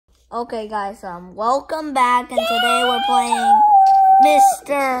Okay, guys, welcome back, and today we're playing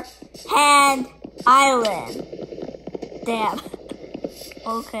Mr. Hand Island. Damn.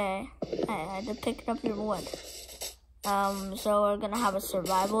 Okay, I had to pick up your wood. So we're gonna have a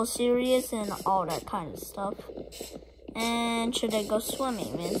survival series and all that kind of stuff. And should I go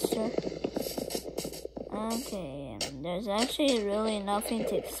swimming, mister? Okay, there's actually really nothing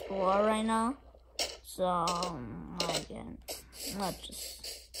to explore right now. So, let's just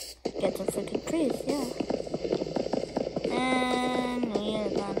get the freaking trees, yeah. And we're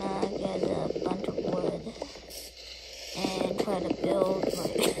gonna get a bunch of wood and try to build,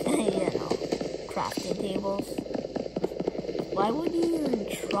 crafting tables. Why would you even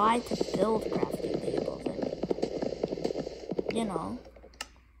try to build crafting tables? I mean,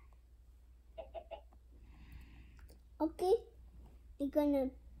 Okay, you're gonna...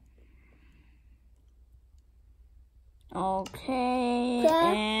 Okay,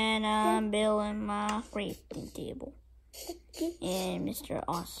 and I'm building my crafting table. And Mr.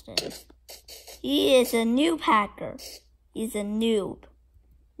 Austin, he is a noob hacker. He's a noob.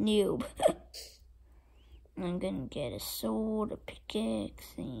 I'm gonna get a sword, a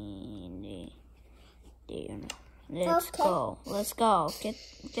pickaxe, and let's go.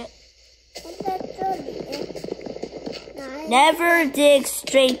 Get. Never dig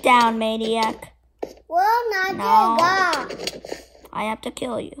straight down, maniac. Well, not No. that. I have to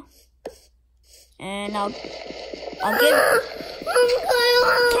kill you. And I'll give...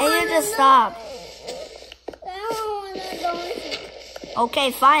 Can you just stop?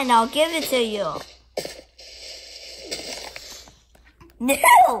 Okay, fine, I'll give it to you.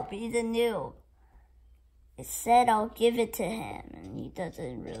 Noob! He's a noob. It said I'll give it to him, and he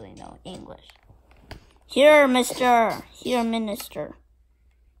doesn't really know English. Here, mister. Here, minister.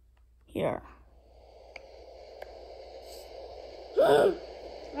 Here.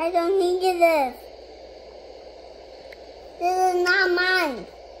 I don't need this. This is not mine.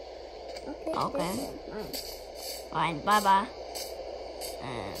 Okay. This is mine. Fine, bye-bye.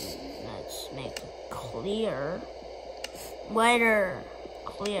 And let's make it clear. Weather.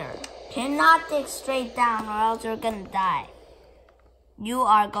 Clear. Cannot dig straight down or else you're gonna die. You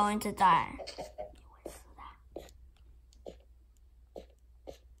are going to die.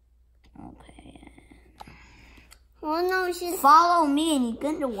 Okay. Oh no, she's... Follow me and you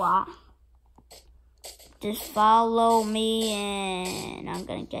gonna walk. Just follow me and I'm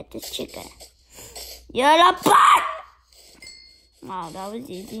gonna get this chicken. You're the butt! Wow, that was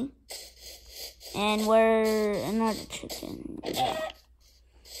easy. And we're another chicken. Yeah.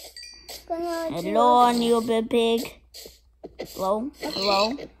 Hello, noob pig. Hello?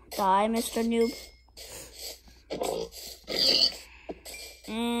 Die, Mr. Noob.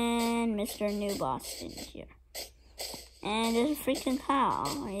 And Mr. Noob Austin is here. And there's a freaking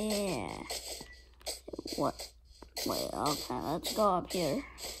cow. Yeah. What? Wait, okay, let's go up here.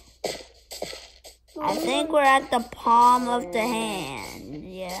 I think we're at the palm of the hand.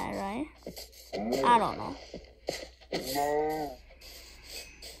 Yeah, right? I don't know.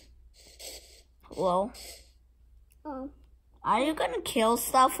 Hello? Oh. Are you gonna kill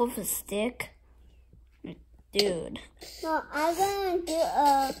stuff with a stick? Dude. No, I'm gonna do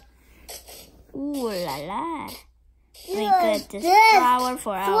a... Ooh la la. Do We a- get this flower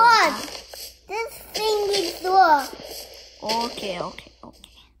for our... This thingy door. Okay.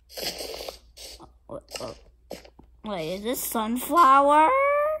 Wait, is this sunflower?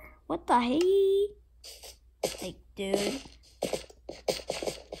 What the heck? Like, dude.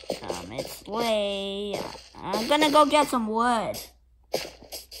 It's late. I'm gonna go get some wood.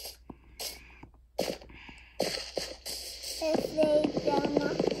 It's late, Grandma.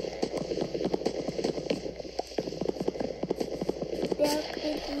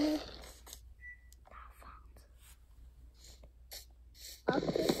 Okay.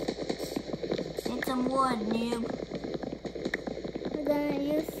 Get some wood, noob. We're gonna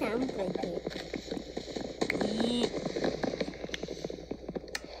use something. Yeah.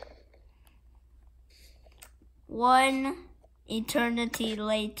 One eternity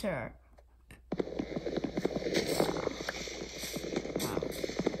later.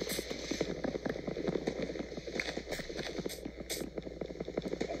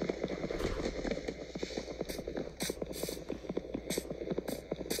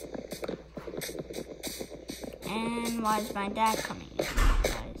 And why is my dad coming in,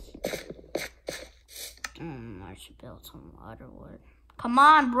 guys? I should build some other wood. Come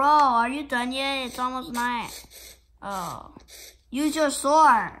on, bro. Are you done yet? It's almost night. Oh. Use your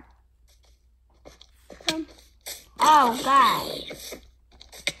sword. Oh, God.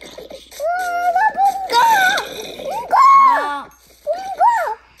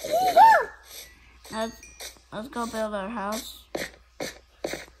 Let's go build our house.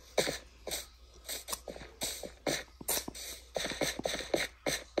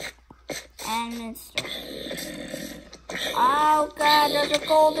 And Mr. Oh God, there's a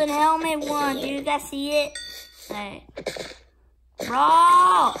golden helmet one. Do you guys see it? Hey.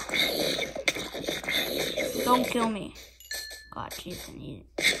 Bro! Don't kill me. God, jeez, I need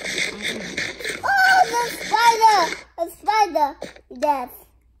it. Oh, the spider! A spider! Yes.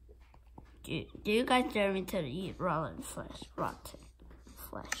 Do you guys dare me to eat rotten flesh? Rotten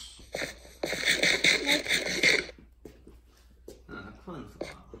flesh.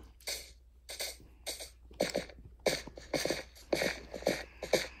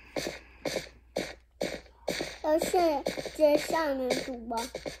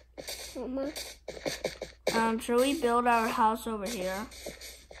 Should we build our house over here?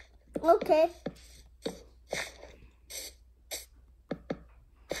 Okay.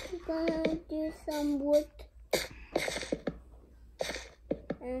 I'm gonna do some wood.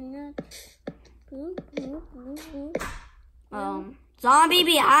 And zombie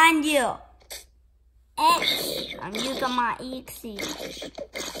behind you. X. I'm using my Exy.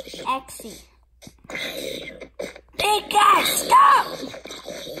 Exy. Big guy, stop!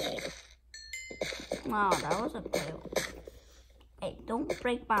 Wow, that was a fail. Hey, don't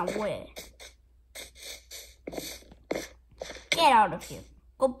break my wood. Get out of here.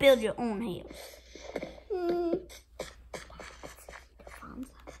 Go build your own house.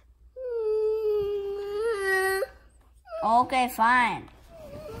 Okay, fine.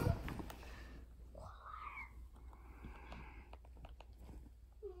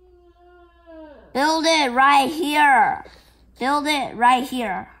 Build it right here. Build it right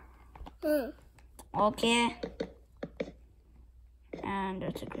here. Okay. And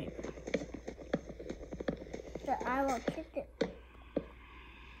that's a creeper. So I will kick it.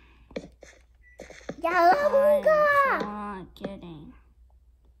 I'm not kidding.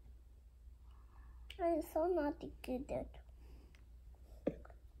 I'm so not good at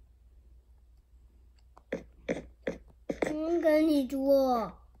it. I'm gonna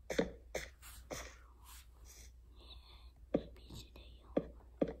draw.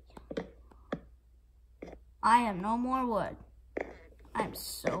 I have no more wood. I'm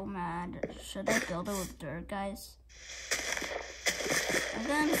so mad. Should I build it with dirt, guys? I'm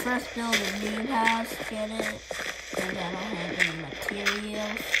gonna first build a new house, get it, and then I'll have any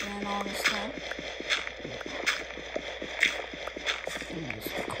materials and all this stuff. And there's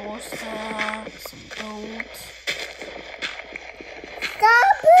some coal stuff, some goats.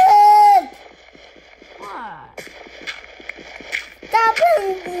 Stop it! What? Stop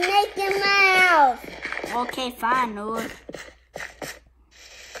making my house. Okay, fine, Lord.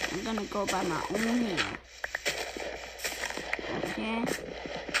 I'm gonna go by my own here. Okay.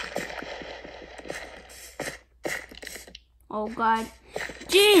 Oh God.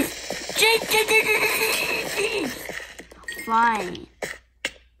 Jeez! Jeez! Fine.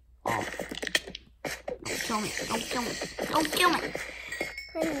 Oh. Don't kill me. Don't kill me. Don't kill me.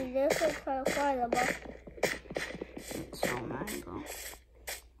 Honey, this is horrible. It's so mango.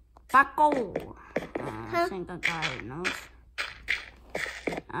 Paco! I think I got enough.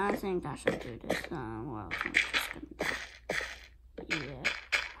 I think I should do this. Well, I'm just gonna. Yeah.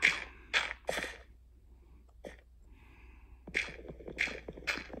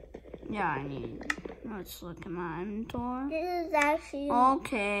 Yeah, I need. Let's look at my inventory. This is actually.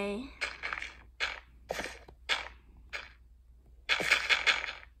 Okay.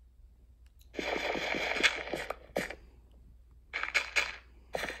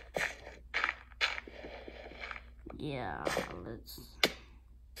 Yeah, let's.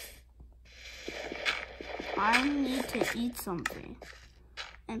 I need to eat something.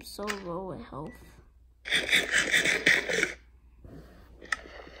 I'm so low with health.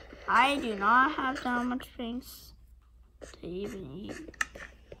 I do not have that much things to even eat.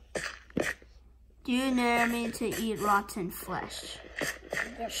 Do you dare me to eat rotten flesh?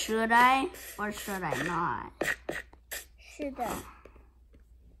 Should I or should I not? Should I?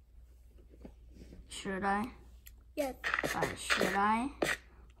 Should I? Yes. Should I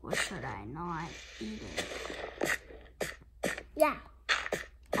or should I not eat it? Yeah.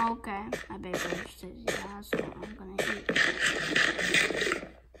 Okay, I bet better says yeah, so I'm gonna eat it.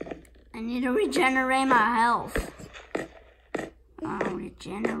 I need to regenerate my health.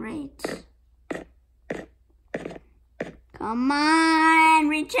 Regenerate. Come on,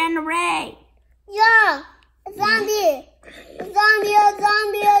 regenerate. Yeah. A zombie. A zombie. A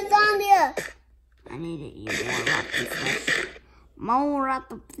zombie. A zombie. I need to eat more rotten flesh. More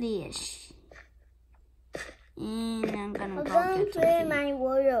rotten flesh. And I'm gonna go get my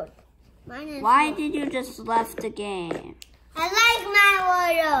world. Why did you just left the game? I like my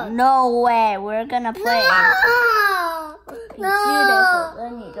water. No way, we're gonna play. 必须得否则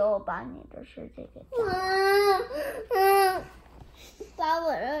你就把你的世界给炸了。把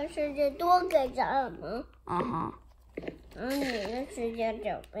我的世界都给炸了吗？然后你的世界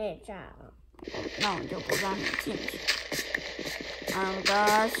就被炸了。那我就不让你进去。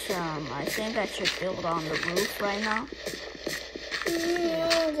Gosh, I think I should build on the roof right now.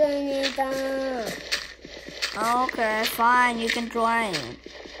 我给你打。Okay, fine, you can join.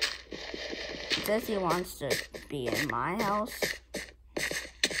 Says he wants to be in my house.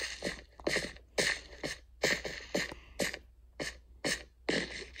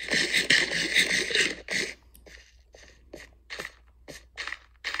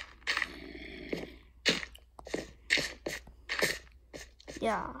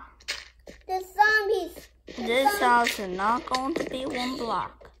 Yeah. The zombies. This house is not going to be one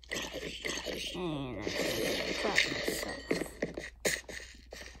block. And I'm gonna trap myself.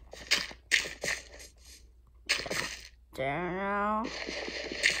 There now.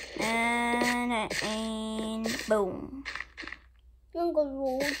 And boom. 用个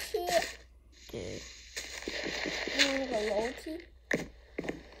楼梯。对。用个楼梯。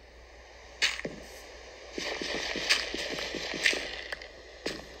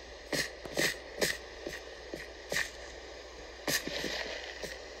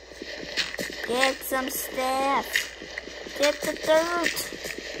Get some stuff. Get the dirt.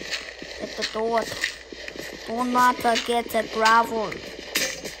 Get the dirt. Do not get the gravel.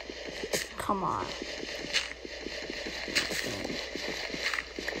 Come on.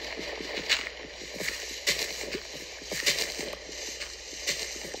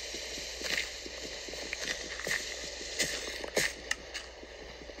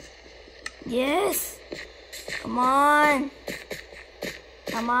 Yes. Come on.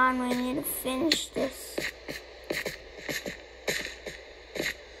 Come on, we need to finish this.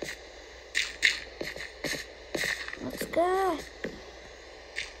 Let's go.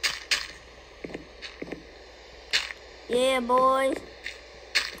 Yeah, boys.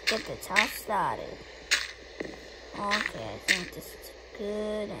 Get this house started. Okay, I think this is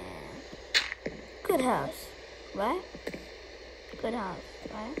good and good house, right? Good house,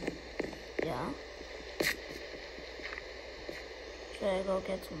 right? Yeah. Should I go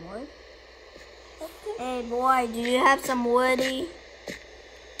get some wood? Okay. Hey boy, do you have some woody?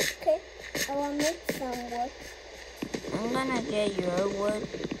 Okay, I will make some wood. I'm gonna get your wood.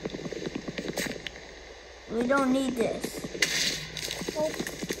 We don't need this. Oh.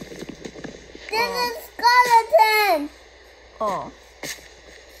 This is skeleton! Oh.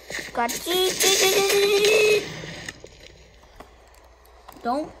 Gotcha.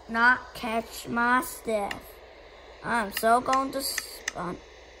 Don't not catch my stuff. I'm so going to spawn.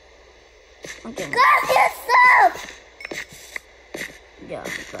 Okay. Grab yourself! Yeah,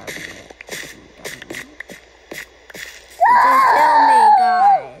 I'm grabbing it. Just kill me,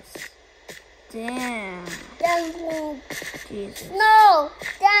 guys. Damn. Jesus. No!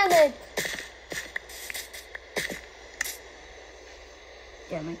 Damn it!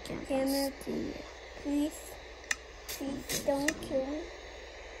 Damn it, Damn it. Please. Please don't kill me.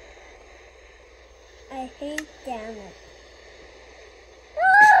 I hate damn it.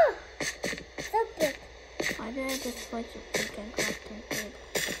 Ah! Stop it. Why did I just switch a freaking crafting table?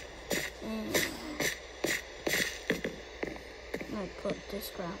 I put this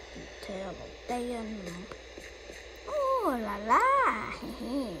crafting table down. Oh la la.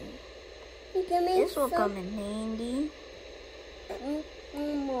 This will come in handy.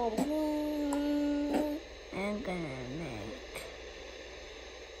 I'm gonna make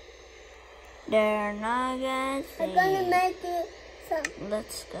their nuggets. I'm gonna make it some.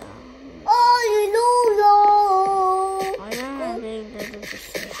 Let's go. Oh, I don't believe that it just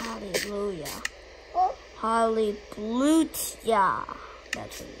say hallelujah. Oh. Hallelujah.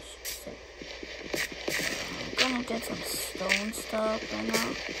 That's what you should say. I'm gonna get some stone stuff right now.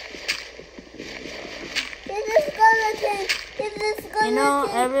 This is skeleton. You know,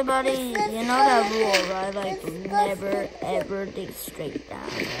 everybody, you know that rule, right? Like, never ever dig straight down,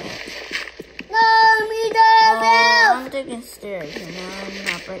 right? No, me the I'm digging stairs, you know? I'm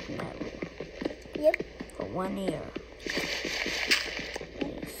not breaking that rule. Yep. For 1 year.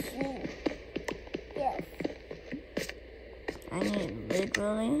 Yes. I need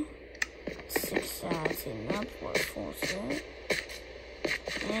literally 6 sides enough for a full set.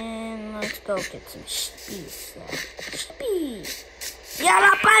 And let's go get some sheepies. Sheepies!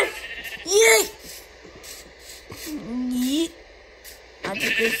 Yalapa! Yeet! Yeet! I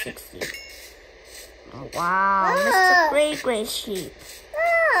did this 60. Oh, wow, Mr. Great Sheep.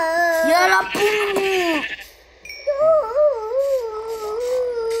 Yo!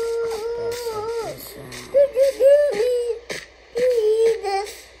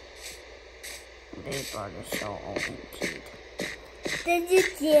 They are so old and cute. Did you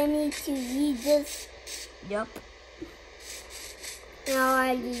dare me to eat this? Yep. Now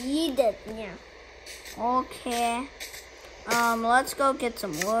I eat it now. Okay. Let's go get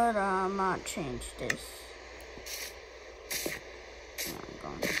some wood. I'll change this. Yeah, I'm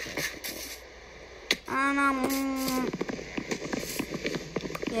going to get some wood. And I'm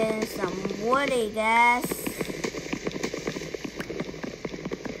getting some woody, guys.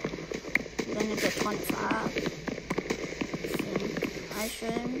 I'm gonna get 25. I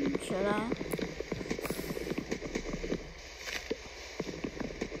should I?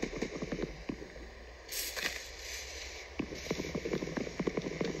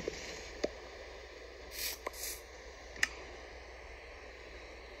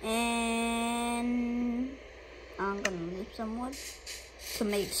 And I'm gonna leave some wood to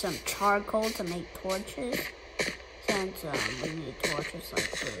make some charcoal to make torches. Since we need torches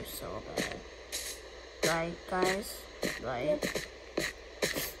like this so bad. Right, guys? Right?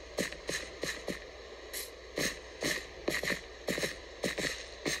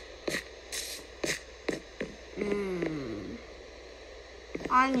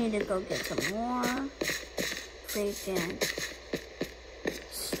 I need to go get some more freaking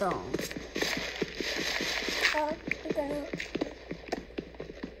stone.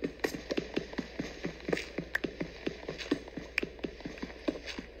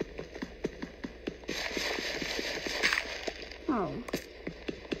 Oh.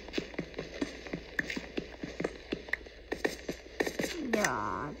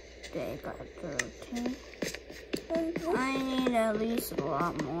 Yeah, they got 13. I need at least a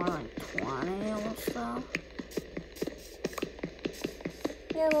lot more, like 20 or so.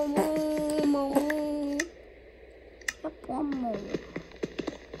 Yep, one more.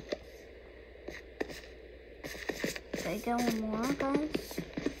 Did I get one more, guys?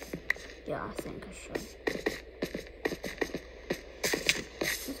 Yeah, I think I should.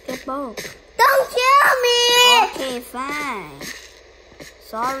 Let's get both. don't kill me! Okay, fine.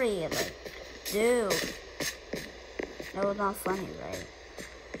 Sorry, like, dude. That was not funny, right?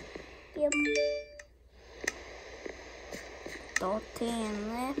 Yep. 13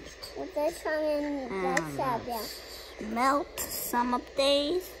 left. 我在上面，你在下边。Smelt some of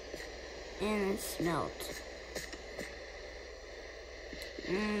these. And smelt.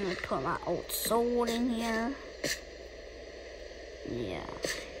 Put my old sword in here. Yeah.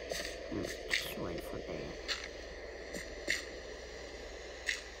 Just wait for that.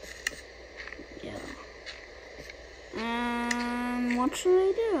 Yeah. What should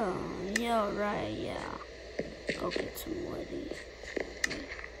I do? Yeah, right, yeah. Go get some wood.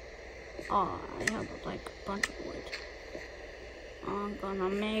 Oh, I have like a bunch of wood. I'm gonna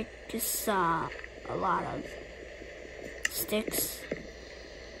make this a lot of sticks.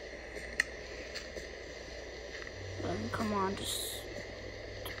 Come on, just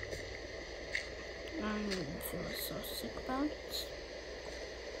I don't even feel so sick about it.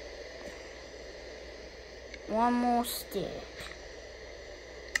 One more stick.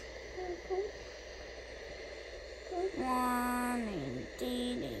 One and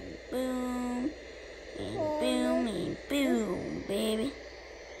ding and boom and boom and boom, baby.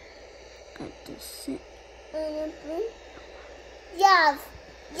 Got this. Yes,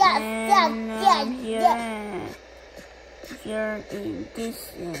 yes, And yes, yes. Here and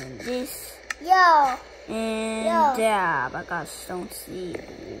this and this. Yo. And dab, I got stone seed.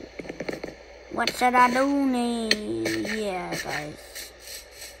 What should I do now? Yeah, guys.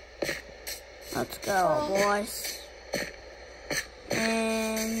 Let's go, boys.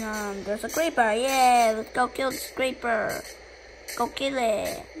 And there's a creeper. Yeah, let's go kill this creeper. Go kill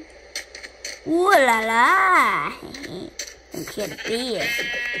it. Ooh la la. And kill it.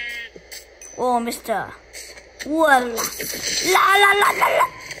 Oh, mister. Ooh la la la la la.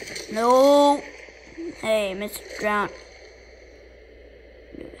 No. Hey, Mr. Drown.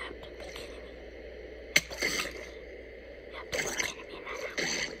 You have to be kidding me.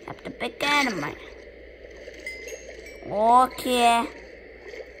 You have to be kidding me. Okay.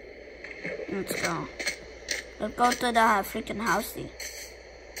 Let's go. Let's go to the freaking housey.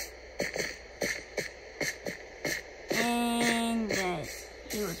 And guys,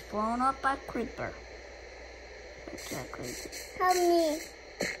 he was blown up by a creeper. Exactly. Help me.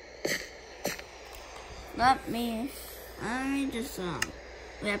 Let me just,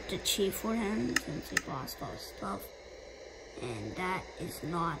 we have to cheat for him since he lost all his stuff. And that is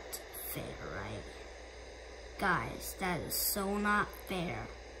not fair, right? Guys, that is so not fair.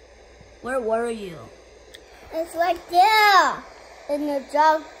 Where were you? It's right there in the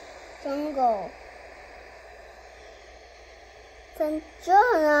jungle. 在这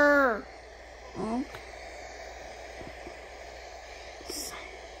呢。Okay.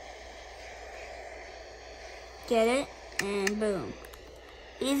 Get it? And boom.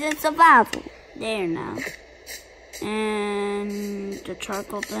 He's in survival. There now. And the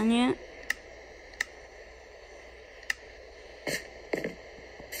charcoal done yet?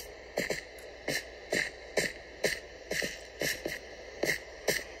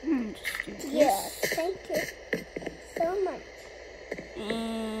 Just do this. Yes, thank you so much.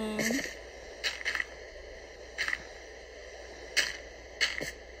 And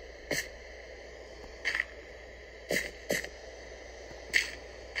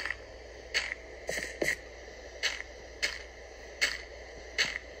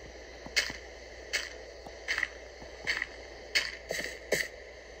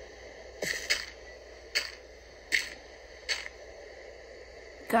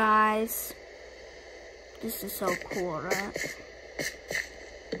guys, this is so cool, right?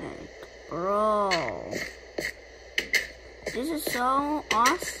 Like, bro, this is so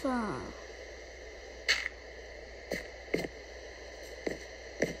awesome.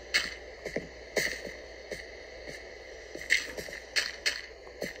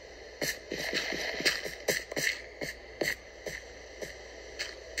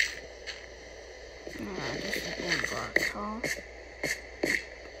 This is one block tall.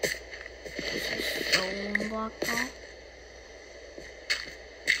 This is so one block tall.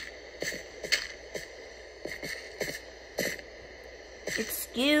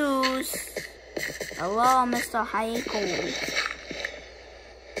 Excuse. Hello, Mr. Haiko.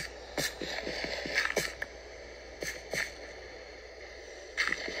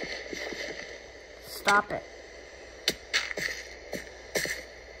 Stop it.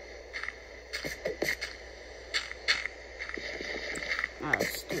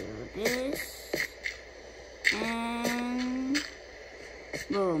 Let's do this. And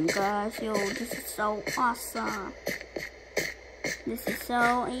boom, guys. Yo, this is so awesome. This is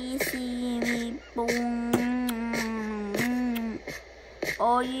so easy. Boom.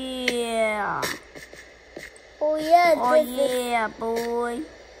 Oh yeah. Oh yeah. Oh yeah, boy.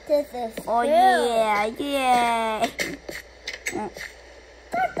 This is Oh true. yeah, yeah.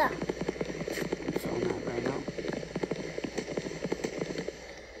 Tata. It's all not right now.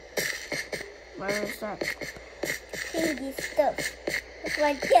 Where is that? Thingy stuff. It's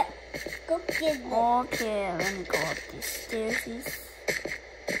right there. Go get it. Okay, let me go up these stairs.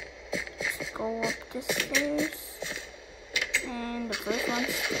 Let's go up the stairs. And the first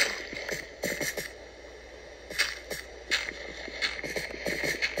one's there.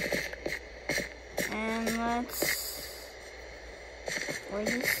 And let's, where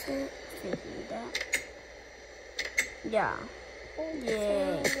is it? Figure that. Yeah.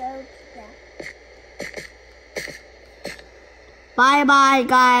 Yay. Bye bye,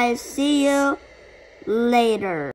 guys. See you later.